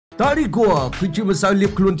តារីគួរគឺជាម្សៅលា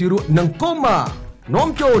បខ្លួនទារកនិងកូម៉ានាំ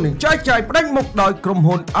ចូលនឹងចែកចាយផ្ដាច់មុខដោយក្រុម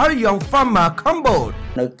ហ៊ុន Arion Pharma Cambodia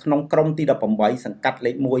នៅក្នុងក្រុមទី18សង្កាត់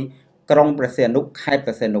លេខ1ក្រុងព្រះសីហនុខេត្ត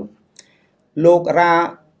ព្រះសីហនុលោករ៉ា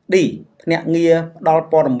ឌីភ្នាក់ងារផ្ដល់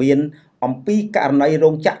ព័ត៌មានអំពីករណីរោ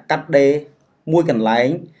ងចក្រកាត់ដេរមួយកន្លែង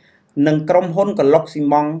និងក្រុមហ៊ុនកឡុកស៊ី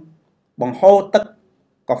ម៉ង់បង្ហូរទឹក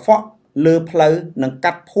កខ្វក់លើផ្លូវនិង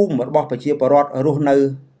កាត់ភូមិរបស់ប្រជាពលរដ្ឋរស់នៅ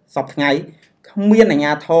សពថ្ងៃគ្មានអាជ្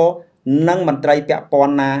ញាធរនិងមន្ត្រីពាក់ព័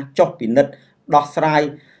ន្ធណាចុះពិនិត្យដោះស្រាយ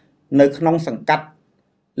នៅក្នុងសង្កាត់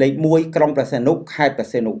លេខ1ក្រុងព្រះសីហនុខេត្តព្រះ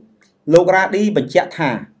សីហនុលោករ៉ាឌីបញ្ជាក់ថា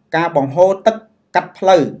ការបង្ហូរទឹកកាត់ផ្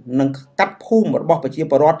លូវនិងកាត់ភូមិរបស់ប្រជា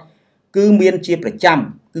ពលរដ្ឋគឺមានជាប្រចាំ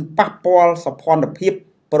គឺប៉ះពាល់សោភ័ណភាព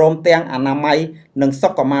ព្រមទាំងអនាម័យនិងសុ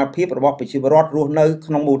ខុមាលភាពរបស់ប្រជាពលរដ្ឋរស់នៅ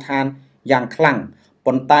ក្នុងមូលដ្ឋានយ៉ាងខ្លាំង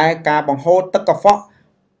ប៉ុន្តែការបង្ហូរទឹកកខ្វក់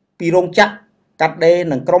ពីរោងចក្រកាត់ដេរ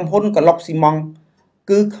និងក្រុមហ៊ុនកឡុកស៊ីម៉ង់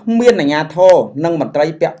គឺគ្មានអាជ្ញាធរនិងមន្ត្រី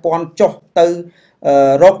ពាក់ព័ន្ធចុះទៅ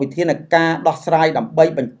រកវិធានការដោះស្រាយដើម្បី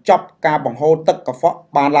បញ្ចប់ការបង្ហូរទឹកកខ្វក់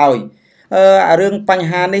បានឡើយរឿងបញ្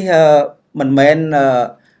ហានេះមិនមែន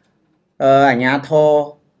អាជ្ញាធរ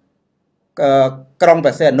ក្រុងព្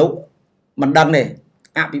រះសីហនុមិនដឹងទេ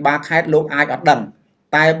អភិបាលខេត្តលោកអាចអត់ដឹង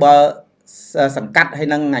តែបើសង្កាត់ហើយ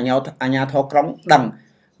នឹងអាជ្ញាធរក្រុងដឹង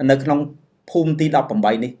នៅក្នុងភូមិទី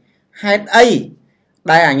18នេះហេតុអី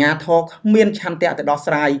ដែលអាជ្ញាធរគ្មានឆន្ទៈទៅដោះ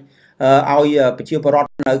ស្រាយឲ្យប្រជាពលរដ្ឋ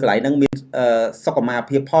នៅកន្លែងហ្នឹងមានសុខុមាល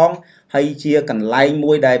ភាពផងហើយជាកន្លែង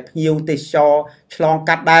មួយដែលភ្ញៀវទេសចរឆ្លង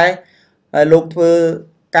កាត់ដែរលោកធ្វើ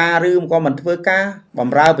ការឬក៏មិនធ្វើការប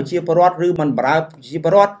ម្រើប្រជាពលរដ្ឋឬមិនបម្រើប្រជាពល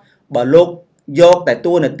រដ្ឋបើលោកយកតែ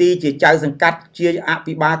តួនាទីជាចៅសង្កាត់ជាអ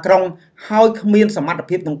ភិបាលក្រុងហើយគ្មានសមត្ថ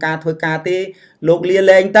ភាពក្នុងការធ្វើការទេលោកលា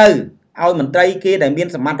លែងទៅឲ្យមន្ត្រីគេដែលមាន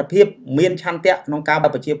សមត្ថភាពមានឆន្ទៈក្នុងការបើ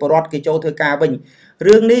ប្រជាពលរដ្ឋគេចូលធ្វើការវិញ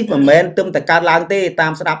រឿងនេះមិនមែនទឹមតែកើតឡើងទេតា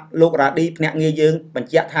មស្ដាប់លោករ៉ាឌីភ្នាក់ងារយើងបញ្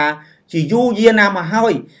ជាក់ថាជាយូរយារណាស់មកហើ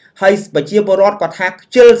យប្រជាពលរដ្ឋគាត់ថាខ្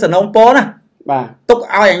ជិលសនំពរណាបាទទុក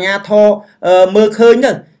ឲ្យអាជ្ញាធរមើលឃើញ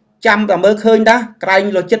ទៅចាំតែមើលឃើញតាក្រែង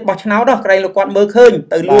លោកចិត្តបោះឆ្នោតក្រែងលោកគាត់មើលឃើញ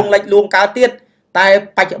ទៅលួងលិចលួងកើតទៀតតែ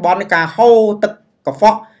បច្ចុប្បន្នការហូរទឹកកខ្វ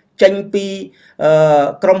ក់ចេញពី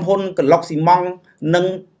ក្រុមហ៊ុនកឡុកស៊ីម៉ង់និង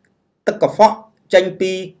ទឹកកខ្វក់ចេញ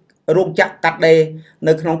ពីរោងចក្រកាត់ដេរ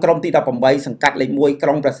នៅក្នុងក្រុមទី18សង្កាត់លេខ1ក្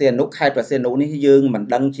រុងព្រះសីហនុខេត្តព្រះសីហនុនេះយើងមិន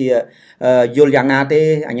ដឹងជាយល់យ៉ាងណាទេ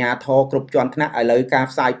អាជ្ញាធរគ្រប់ជាន់ថ្នាក់ឥឡូវការ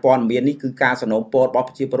ផ្សាយព័ត៌មាននេះគឺការសនំពររបស់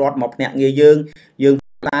ប្រជាពលរដ្ឋមកភ្នាក់ងារយើង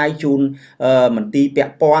ផ្សាយជូនមន្ទីរពា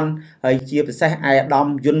ក់ព័ន្ធហើយជាពិសេសឯកឧត្តម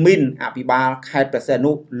យុនមីនអភិបាលខេត្តព្រះសីហ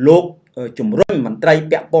នុលោកជំរុញមន្ត្រី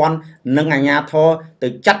ពាក់ព័ន្ធនិងអាជ្ញាធរទៅ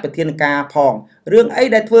ចាត់វិធានការផងរឿងអី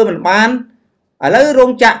ដែលធ្វើមិនបានឥឡូវរោ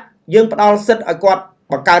ងចក្រយើងផ្ដល់សិទ្ធឲ្យគាត់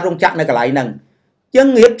បង្កើតរោងចក្រនៅកន្លែងហ្នឹងយើង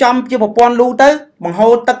រៀបចំជាប្រព័ន្ធលូទៅបង្ហូ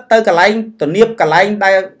រទឹកទៅកន្លែងទំនាបកន្លែង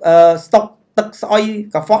ដែលស្តុកទឹកស្អុយ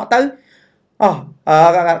កខ្វក់ទៅ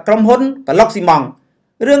ក្រុមហ៊ុនកឡុកស៊ីម៉ង់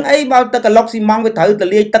រឿងអីបើទឹកកឡុកស៊ីម៉ង់វាត្រូវទៅ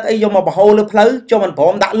លាយទឹកអីយកមកបង្ហូរលើផ្លូវចុះមិនព្រ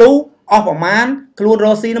មដាក់លូអស់ប្រមាណខ្លួន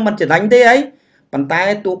រ៉ូស៊ីនឹងមិនចំណេញទេអីប៉ុន្តែ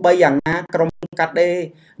ទោះបីយ៉ាងណាក្រុមកាត់ដេរ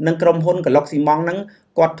និងក្រុមហ៊ុនកឡុកស៊ីម៉ង់ហ្នឹង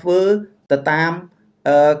គាត់ធ្វើទៅតាម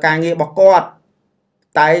ការងាររបស់គាត់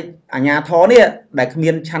តែអាជ្ញាធរនេះដែលគ្មា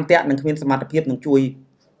នឆន្ទៈនិងគ្មានសមត្ថភាពនឹងជួយ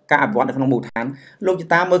ការអភិវឌ្ឍនៅក្នុងមូលដ្ឋានលោកច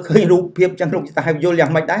តាមើលឃើញរូបភាពចឹងលោកចតាយល់យ៉ា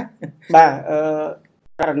ងម៉េចដែរបាទ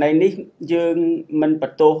ករណីនេះយើងមិនប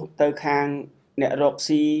ន្ទោសទៅខាងអ្នករក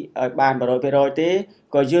ស៊ីឲ្យបាន 100% ទេ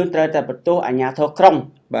ក៏យើងត្រូវតែបន្ទោសអាជ្ញាធរក្រុង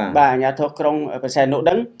បាទអាជ្ញាធរក្រុងព្រះសីហនុ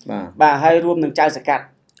ដឹងបាទហើយរួមនឹងចៅសង្កាត់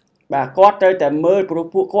បាទគាត់ត្រូវតែមើលព្រោះ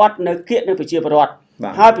ពួកគាត់នៅគៀកនឹងប្រជាពលរដ្ឋ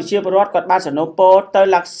ហើយប្រជាពលរដ្ឋគាត់បានសនំពោទៅ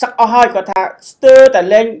ឡើងសឹកអស់ហើយគាត់ថាស្ទើរតែ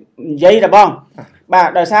លេងនិយាយតែបងបាទ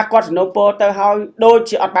ដោយសារគាត់សនំពោទៅហើយដូច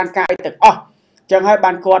ជាអត់បានការអីទាំងអស់ចឹងហើយ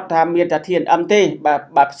បានគាត់ថាមានតែ TNM ទេ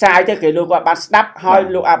បាទផ្សាយទៅគេលោកគាត់បានស្ដាប់ហើយ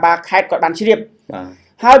លោកអាបាខេត្តគាត់បានជ្រាប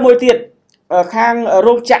ហើយមួយទៀតខាង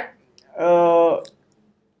រោងចក្រ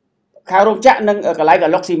ខាងរោងចក្រនិងកន្លែងក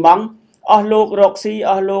ឡុកស៊ីម៉ង់អស់លោករកស៊ី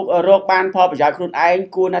អស់លោករកបានផលប្រយោជន៍ខ្លួនឯង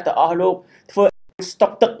គួរណាស់ទៅអស់លោកធ្វើស្តុ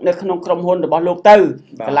កទឹកនៅក្នុងក្រុមហ៊ុនរបស់លោកទៅ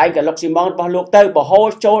កន្លែងកឡុកស៊ីម៉ង់របស់លោកទៅបហូរ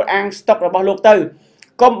ចូលអាងស្តុករបស់លោកទៅ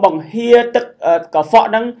កុំបង្ហៀទឹកកខ្វក់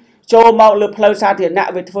ហ្នឹងចូលមកលើផ្លូវសាធារណៈ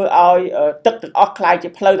វាធ្វើឲ្យទឹកទាំងអស់คล้ายជា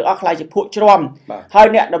ផ្លូវទាំងអស់คล้ายជាភក់ជ្រាំហើយ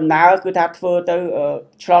អ្នកដំណើរគឺថាធ្វើទៅ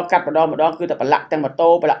ឆ្លងកាត់ម្ដងគឺតែប្រឡាក់ទាំងម៉ូតូ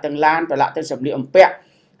ប្រឡាក់ទាំងឡានប្រឡាក់ទាំងសម្លៀកបំពាក់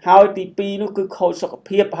ហើយទី2នោះគឺខូចសុខ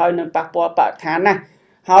ភាពហើយនឹងប៉ះពាល់បរិស្ថានណា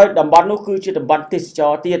ហើយតំបន់នោះគឺជាតំបន់ទេសច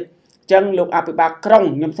រទៀតចឹងលោកអភិបាលក្រុង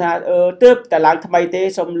ខ្ញុំថាទើបតែឡើងថ្មីទេ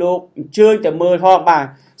សូមលោកអញ្ជើញទៅមើលផងបាទ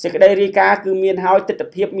សេចក្តីរាយការណ៍គឺមានហើយទស្សនវិ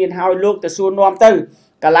ជ្ជាមានហើយលោកទៅសួរនាំទៅ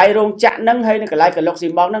កន្លែងរោងចក្រហ្នឹងហើយនឹងកន្លែងកឡុកស៊ី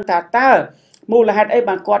ម៉ង់ហ្នឹងថាតើមូលហេតុអី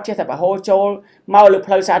បានគាត់ចេះតែបហូរចូលមកលើ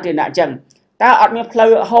ផ្លូវសាធារណៈចឹង ta ọt miên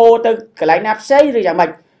phơi hô từ cái lại nạp xây rồi chẳng mạch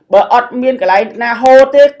bờ ọt miên cái lại na hô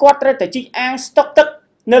thế quát ra từ chi an stock tức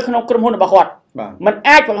nơi không cầm hôn là bà quạt mình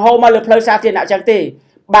ai bằng hô mà lừa phơi xa tiền nào chẳng tì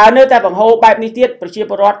bà nơi ta bằng hô bài mi tiết chia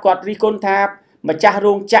bọt quạt ri côn tháp mà cha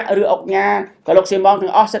rung cha rửa ốc nha cái lục xem bong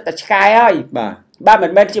thằng ốc sẽ tạt sky ơi bà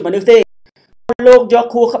mình bên chỉ mà nước tì lúc do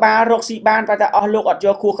khu các bạn rốc xì ban và ta ốc lúc ọt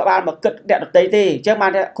do khu các bạn mà cất đẹp được tây tì chứ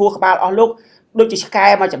mà khu các bạn ốc lúc đôi chỉ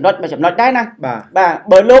sky mà chậm nói đấy nè bà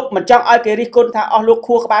bởi lúc mình trong ai cái ri côn tháp ốc lúc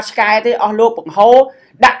khu các bạn sky thế ốc lúc bằng hô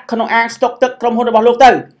đặt không ăn stock tức không hôn được bao lúc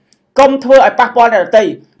từ công thưa ở passport là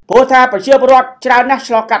tây bố tha phải chưa bọt trao nát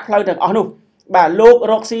lo cắt lời được ốc nụ bà lúc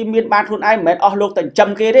roxy miên ban luôn ai mệt ốc lúc thành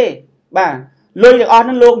châm kia đi bà lôi được ốc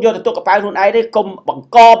nó luôn vô từ tôi cái luôn ai đấy công bằng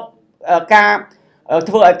co ca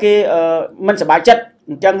thưa ở kia mình sẽ bài chất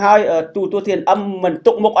chẳng hơi tu thiền âm mình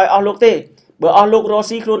tụng một ốc lúc thế bữa ốc lúc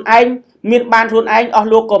roxy luôn anh miên ban luôn anh ốc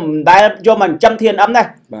lúc còn đai do mình châm thiền âm này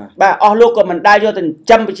bà ốc lúc còn mình đai vô thành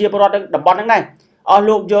châm phải chia bọt đập bọt này ốc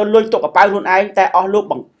lúc vô lôi tụng cái luôn anh tại ốc lúc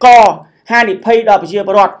bằng co hai đi pay đập chia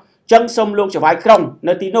bọt chân sông luôn trở vài krong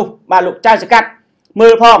nơi tí nu bà lục trai sẽ cắt mưa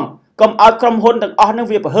phong cầm áo krong hôn từng áo năng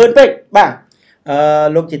việc hơn đấy bà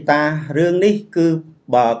lúc chị ta riêng đi cứ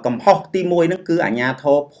bà cầm hóc ti môi nó cứ ở nhà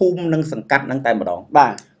thô phum nâng sừng cắt nâng tay một đó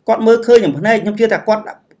bà con mưa khơi nhầm này nhưng chưa ta con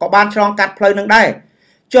có ban cho cắt phơi nâng đây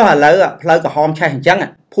cho hà lỡ phơi cả hòm chai hình trắng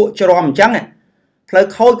à phụ cho rom trắng à phơi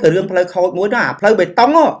khôi cái riêng phơi khôi muối đó à phơi bê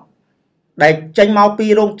tông á để tranh mau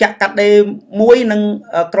pi rong chặt cắt đê muối nâng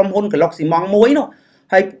krong hôn cái lọc xì mong muối nó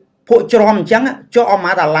hay phụ tròn trắng cho ông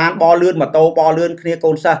má Đà Lan bò lươn mà tô bò lươn kia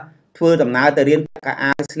con sa thưa tầm nào từ điên cả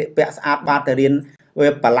ai sẽ bẹt sát ba từ điên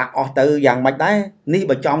về bà lạc ở từ dạng mạch đấy ní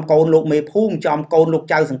bà trong con lục mê phun trong con lục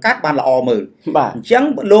trao sừng cát ban là o mừ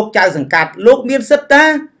trắng lục trao sừng cát lục miên sứt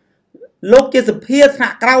ta lục kia sập hia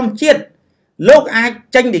hạ cao chiết lục ai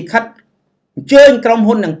tranh đi khất chơi trong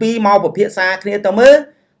hôn đằng pi mau của phía xa kia tao mới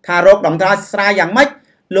thà rốt đồng ra xa dạng mách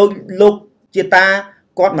lục chia ta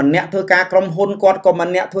quạt mình nẹt thôi ca trong hôn quạt còn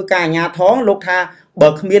mình nẹt thôi ca nhà thoáng lúc tha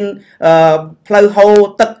bậc miên phơi hồ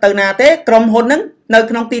tật từ na té trong hôn nứng nơi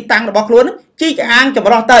trong ti tăng là bọc luôn chi cả ăn cho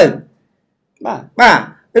bao từ bà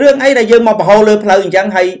riêng ấy là dương một hồ lơ phơi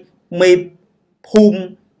chẳng hay mì phum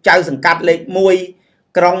chào sừng cắt lệ mùi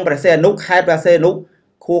trong bờ xe nút hai bờ xe nút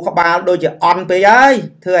khu các ba đôi chợ on về ấy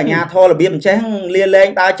thưa ở nhà thôi là biết mình chén liên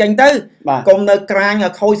lên ta tranh tư cùng nơi cang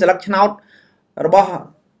khôi sờ lắc cháo rồi bỏ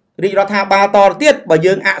đi đó tha ba to tiết bởi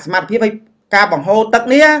dương ạ smart phía phải ca bằng hô tất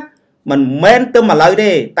nia mình men tư mà lời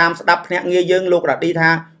đi tam đập nhẹ nghe dương lúc đã đi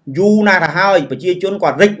tha du na là hơi và chia chuyến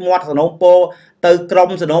quả rịch moát sờ nôm po từ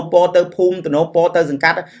krom sờ nôm po từ phum từ nôm po từ rừng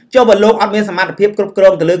cát cho mình lúc ăn miếng smart phía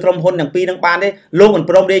krom từ lưỡi krom hôn đằng pi đằng ban đấy lúc mình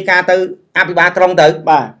prom đi ca từ ap ba krom từ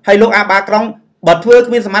hay lúc ap ba krom bật thưa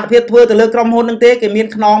miếng smart phía thưa từ lưỡi krom hôn đằng tê cái miếng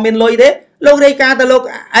non miếng lôi đấy lúc đây ca từ lúc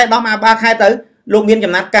ai đó mà ba khai từ lúc miếng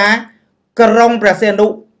chấm nát ca krom present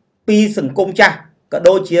đủ pi sừng cung cha cả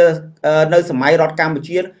đôi chia nơi sầm máy rót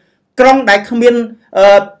Campuchia trong đại khăm miên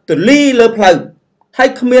từ ly lơ phơi hay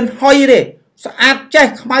khăm miên hoi đi áp che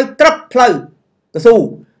khai cấp phơi cái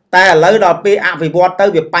suแต่เลยดอกปีอาวิวัตtới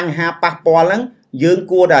việc ปัญหา passport นั้นយើង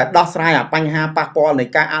គួរតែដោះស្រាយបញ្ហា passport នៃ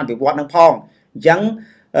ការអភិវឌ្ឍនឹងផងអញ្ចឹង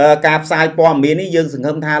ការផ្សាយព័ត៌មាននេះយើងសង្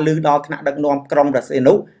ឃឹមថាលឺដល់ថ្នាក់ដឹកនាំក្រុងប្រសេ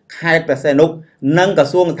នុខេត្តប្រសេនុនិងក្រ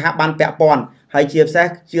សួងស្ថាប័នពាក់ព័ន្ធហើយជាពិសេស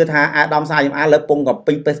ជឿថាអាដាមសាយមអាលើពងកំ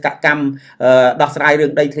ពេញបេសកកម្មដោះស្រាយរឿ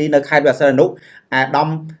ងដីធ្លីនៅខេត្តប្រសេនុអាដាម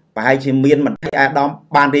ប្រហែលជាមានមិនអាដាម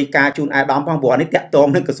បានរាយការណ៍ជូនអាដាមផងព្រោះនេះតាក់ទង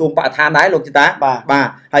នឹងក្រសួងបរិស្ថានដែរលោកជីតាបាទ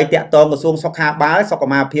ហើយតាក់ទងក្រសួងសុខាភិបាលសុខ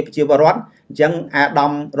ភាពប្រជាពលរដ្ឋអញ្ចឹងអាដា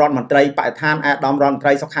មរដ្ឋមន្ត្រីបរិស្ថានអាដាមរដ្ឋមន្ត្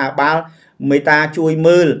រីសុខាភិបាលមេតាជួយ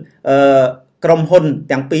មើលក្រុមហ៊ុន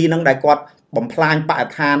ទាំងពីរនឹងដែលគាត់បំផ្លាញបរិ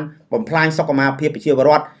ស្ថានបំផ្លាញសុខភាពប្រជាពល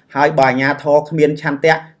រដ្ឋហើយបើអាជ្ញាធរគ្មានឆន្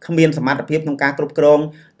ទៈគ្មានសមត្ថភាពក្នុងការគ្រប់គ្រង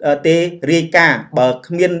ទេរាយការណ៍បើ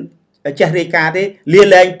គ្មានចេះរាយការណ៍ទេលា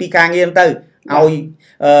លែងពីការងារទៅឲ្យ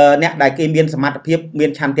អ្នកដែលគេមានសមត្ថភាពមាន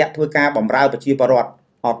ឆន្ទៈធ្វើការបម្រើប្រជាពលរដ្ឋ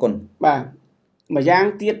អរគុណបាទម្យ៉ាង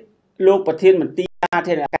ទៀតលោកប្រធានមន្ត្រីសា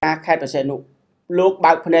ធារណការខេត្តបរសេនុលោក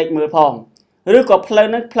បើកភ្នែកមើលផងឬក៏ផ្លូវ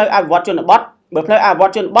នឹងផ្លូវអភិវឌ្ឍជនបទបើផ្លូវអភិវឌ្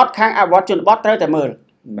ឍជនបទខាងអភិវឌ្ឍជនបទត្រូវតែមើល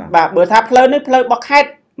បាទបើថាផ្លូវនេះផ្លូវរបស់ខេត្ត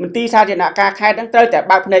មន្ត្រីសាធារណការខេត្តនឹងត្រូវតែ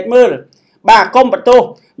បើកភ្នែកមើលបាទកុំបន្ទោស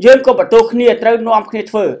យើងកុំបន្ទោសគ្នាត្រូវនាំគ្នា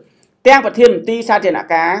ធ្វើទាំងប្រធានមន្ត្រីសាធារណ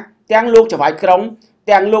ការទាំងលោកចៅហ្វាយក្រុង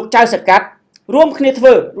ទាំងលោកចៅសកាត់រួមគ្នាធ្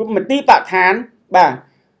វើមន្ត្រីបរិស្ថានបាទ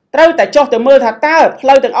ត្រូវតែចុះទៅមើលថាតើផ្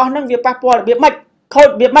លូវទាំងអស់ហ្នឹងវាប៉ះពាល់របៀបម៉េចខូច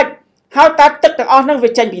របៀបម៉េចហើយតើទឹកទាំងអស់ហ្នឹងវា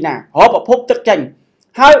ចេញពីណារកប្រភពទឹកចេញ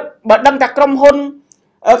ហើយបើដឹងថាក្រុមហ៊ុន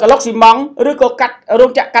កឡុកស៊ីម៉ង់ឬក៏កាត់រោ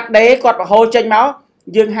ងចក្រកាត់ដេរគាត់បរហូរចេញមក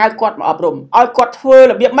យើងហៅគាត់មកអប់រំឲ្យគាត់ធ្វើ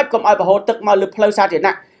របៀបម៉េចកុំឲ្យបរហូរទឹកមកលើផ្លូវសាធារ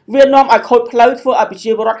ណៈ វានាំឲ្យខូចផ្លូវធ្វើឲ្យប្រ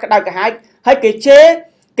ជាពលរដ្ឋក្តៅក្រហាយហើយគេជេ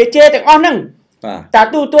រទាំងអស់ហ្នឹងតា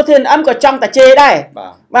ទូTNMក៏ចង់តែជេរដែរ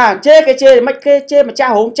បាទជេរគេជេរមិនគេជេរម្ចា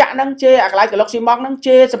ស់រោងចក្រហ្នឹងជេរអាកន្លែងក្លុកស៊ីម៉ងហ្នឹង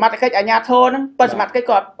ជេរសមត្ថកិច្ចអាជ្ញាធរហ្នឹងប៉ុន្តែសមត្ថកិច្ច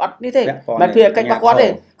ក៏អត់នេះទេមិនភារកិច្ចរបស់គាត់ទេ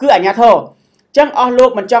គឺអាជ្ញាធរអញ្ចឹងអស់លោក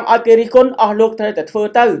មិនចង់ឲ្យគេរិះគន់អស់លោកត្រូវតែធ្វើ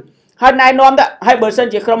ទៅហើយណែនាំទៅហើយបើសិន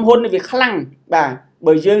ជាក្រុមហ៊ុននេះវាខ្លាំងបាទ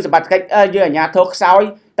បើយើងសមត្ថកិច្ចយើងអាជ្ញាធរខ្សោយ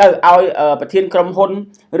ទៅឲ្យប្រធានក្រុមហ៊ុន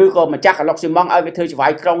ឬក៏ម្ចាស់ក្លុកស៊ីម៉ងឲ្យគេធ្វើច្បា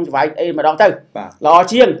យក្រុងច្បាយអីម្ដងទៅល្អ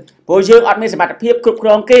ជាងព្រោះយើងអត់មានសមត្ថភាពគ្រប់គ្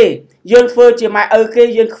រងគេយើងធ្វើជាម៉ែឪគេ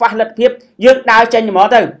យើងខ្វះលទ្ធភាពយើងដើរចេញហ្មង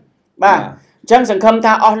ទៅបាទអញ្ចឹងសង្ឃឹម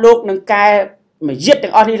ថាអស់លោកនឹងកែមួយយិត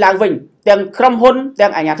ទាំងអស់នេះឡើងវិញទាំងក្រុមហ៊ុនទាំ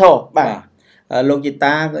ងអាជ្ញាធរបាទលោកជី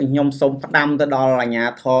តាខ្ញុំសូមផ្ដាំទៅដល់អាជ្ញា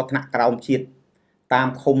ធរថ្នាក់ក្រោមជាតិតាម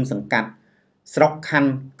ឃុំសង្កាត់ស្រុកខណ្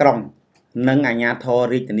ឌក្រុងនិងអាជ្ញាធរ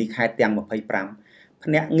រាជធានីខេត្តទាំង25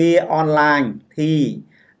ភ្នាក់ងារអនឡាញ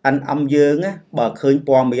TNM យើងបើឃើញ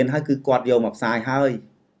ព័ត៌មានហើយគឺគាត់យកមកផ្សាយហើយ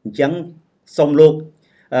អញ្ចឹងសូមលោក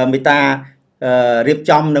មេត្តារៀប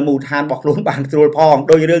ចំនៅមូលដ្ឋានរបស់ខ្លួនបានស្រួលផង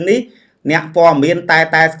ដោយរឿងនេះអ្នកព័ត៌មានតែ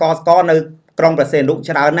ស្កនៅក្រុងព្រះសីហនុ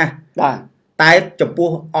ច្រើនណាស់បាទតែចំពោះ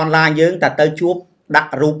អនឡាញយើងតែទៅជួបដា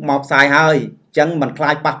ក់រូបមកផ្សាយហើយអញ្ចឹងមិនខ្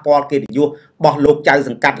លាចប៉ះពាល់កិត្តិយសរបស់លោកចៅស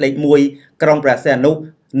ង្កាត់លេខ1ក្រុងព្រះសីហនុ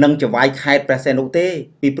និងចង្វាយខេត្តព្រះសីហនុទេ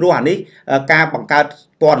ពីព្រោះអានេះការបង្កើត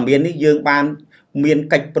ព័ត៌មាននេះយើងបានមាន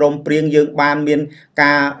កិច្ចព្រមព្រៀងយើងបានមាន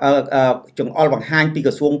ការចង្អុលបង្ហាញពី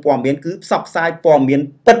ក្រសួងព័ត៌មានគឺផ្សព្វផ្សាយព័ត៌មាន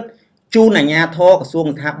ពិតជូនអាជ្ញាធរក្រសួង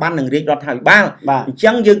ស្ថាប័ននិងរាជរដ្ឋាភិបាលអញ្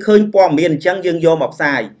ចឹងយើងឃើញព័ត៌មានអញ្ចឹងយើងយកមកផ្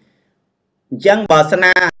សាយអញ្ចឹងបើស្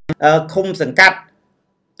នាឃុំសង្កាត់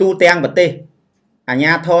ទូទាំងប្រទេសអាជ្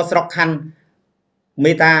ញាធរស្រុកខណ្ឌ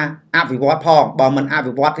មេតាអភិវឌ្ឍផងបើមិនអ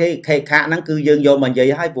ភិវឌ្ឍទេខេខាហ្នឹងគឺយើងយកមកនិយា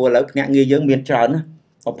យឲ្យព្រោះឥឡូវភ្នាក់ងារយើងមានច្រើនណា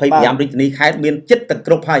25រាជធានីខេត្តមានចិត្តទាំង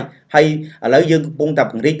គ្រប់ហើយឥឡូវយើងកំពុងតែ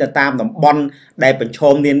ពង្រីកទៅតាមតំបន់ដែលប្រឈ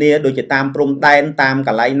មនានាដូចជាតាមព្រំដែនតាមក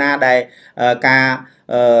ន្លែងណាដែលការ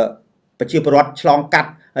ប្រជាពលរដ្ឋឆ្លងកាត់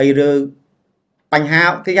ហើយឬបញ្ហា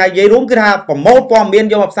គេនិយាយរួមគឺថាប្រមូលព័ត៌មាន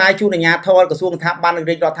យកមកផ្សាយជូនអាជ្ញាធរក្រសួងស្ថាប័ននិង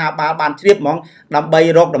រាជរដ្ឋាភិបាលបានជ្រាបហ្មងដើម្បី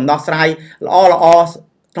រកដំណោះស្រាយល្អ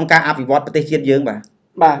ក្នុងការអភិវឌ្ឍប្រទេសជាតិយើងបា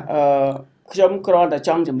ទខ្ញុំគ្រាន់តែច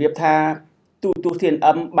ង់ជម្រាបថាទូ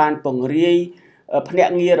TNMបានពង្រាយភ្នា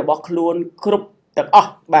ក់ងាររបស់ខ្លួនគ្រប់ទាំងអ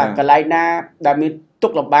ស់បាទកន្លែងណាដែលមានទុ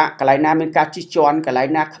កលំបាកកន្លែងណាមានការជិះជាន់កន្លែង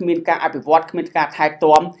ណាគ្មានការអភិវឌ្ឍគ្មានការថែ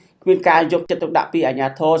ទាំគ្មានការយកចិត្តទុកដាក់ពីអាជ្ញា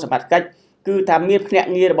ធរសមត្ថកិច្ចគឺថាមានភ្នាក់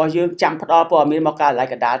ងាររបស់យើងចាំផ្ដល់ព័ត៌មានមកកន្លែង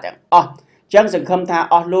កណ្ដាលទាំងអស់អញ្ចឹងសង្ឃឹមថា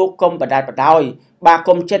អស់លោកកុំបដាច់បដោយបាទ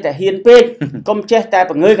កុំចេះតែហ៊ានពេកកុំចេះតែ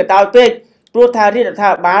បង្ងើយកតោយពេកព្រោះថារាជរដ្ឋា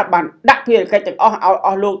ភិបាលបានដាក់ភារកិច្ចទាំងអស់ឲ្យអ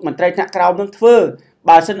ស់លោកមន្ត្រីថ្នាក់ក្រោមនឹងធ្វើ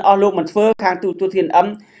បើសិនអស់លោកមិនធ្វើខាងទូTNM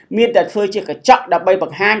មានតែធ្វើជាកញ្ចក់ដើម្បីប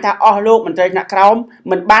ង្ហាញថាអស់លោកមន្ត្រីថ្នាក់ក្រោម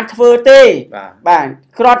មិនបានធ្វើទេបាទ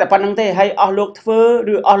គ្រាន់តែប៉ុណ្្នឹងទេហើយអស់លោកធ្វើ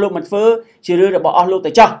ឬអស់លោកមិនធ្វើជារឿងរបស់អស់លោក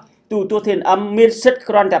ទៅចោះទូTNMមានសិទ្ធិ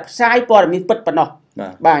គ្រាន់តែផ្សាយព័ត៌មានពិតប៉ុណ្ណោះ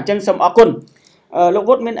បាទអញ្ចឹងសូមអរគុណលោក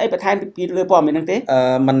វុឌ្ឍមានអីបន្ថែមពីលើព័ត៌មានហ្នឹងទេ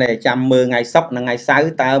មិនទេចាំមើលថ្ងៃសុក្រនិងថ្ងៃសៅ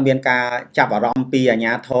រ៍តើមានការចាប់អារម្មណ៍ពីអាជ្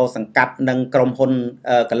ញាធរសង្កាត់និងក្រុមហ៊ុន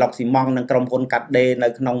ក្លុកស៊ីម៉ងនិងក្រុមហ៊ុនកាត់ដេរនៅ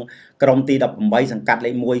ក្នុងក្រុមទី18សង្កាត់លេ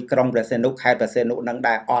ខ1ក្រុងព្រះសីហនុខេត្តព្រះសីហនុនឹង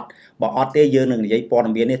ដែរអត់បើអត់ទេយើងនឹងនិយាយព័ត៌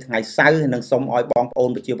មាននេះថ្ងៃសៅរ៍និងសូមឲ្យបងប្អូន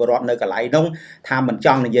ប្រជាពលរដ្ឋនៅកន្លែងនោះថាមិនច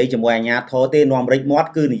ង់និយាយជាមួយអាជ្ញាធរទេនាំរិចមាត់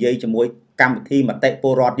គឺនិយាយជាមួយកម្មវិធីមតិព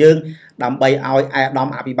លរដ្ឋយើងដើម្បីឲ្យឯកឧត្តម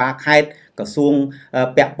អភិបាលខេត្តក្រសួង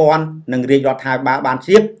ពាក់ព័ន្ធនិងរាជរដ្ឋាភិបាលបាន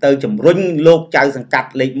ជ្រាបទៅជំរុញលោកចៅសង្កាត់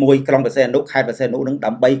លេខ1ក្រុងព្រះសីហនុខេត្តព្រះសីហនុនឹង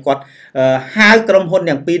ដើម្បីគាត់ហៅក្រុមហ៊ុន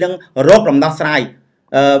ទាំងពីរនឹងរកដំណោះស្រាយ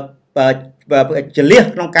ចលះ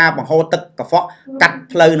ក្នុងការបង្ហូរទឹកកខ្វក់កាត់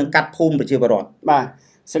ផ្លូវនិងកាត់ភូមិប្រជាពលរដ្ឋបាទ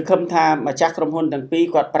សង្ឃឹមថាម្ចាស់ក្រុមហ៊ុនទាំងពីរ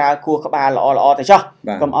គាត់ប្រើគួរក្បាលល្អទៅចោះ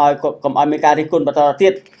កុំឲ្យមានការរិះគន់បន្តទៀ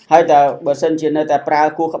តហើយតែបើសិនជានៅតែប្រើ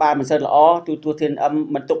គួរក្បាលមិនសូវល្អទូTNM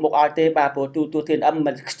មិនទុកមុខឲ្យទេបាទព្រោះទូTNM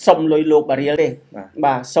មិនសុំលុយលោកបារៀលទេ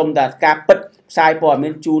បាទសុំតែការពិតផ្សាយព័ត៌មា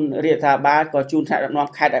នជូនរាជរដ្ឋាភិបាលក៏ជូនថ្នាក់ដឹកនាំ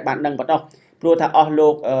ខេត្តឲ្យបានដឹងប៉ុណ្ណោះព្រោះថាអស់លោ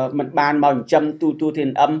កមិនបានមកចិញ្ចឹមទូ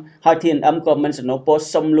TNMហើយTNMក៏មិនសំណូមពរ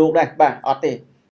សុំលោកដែរបាទអត់ទេ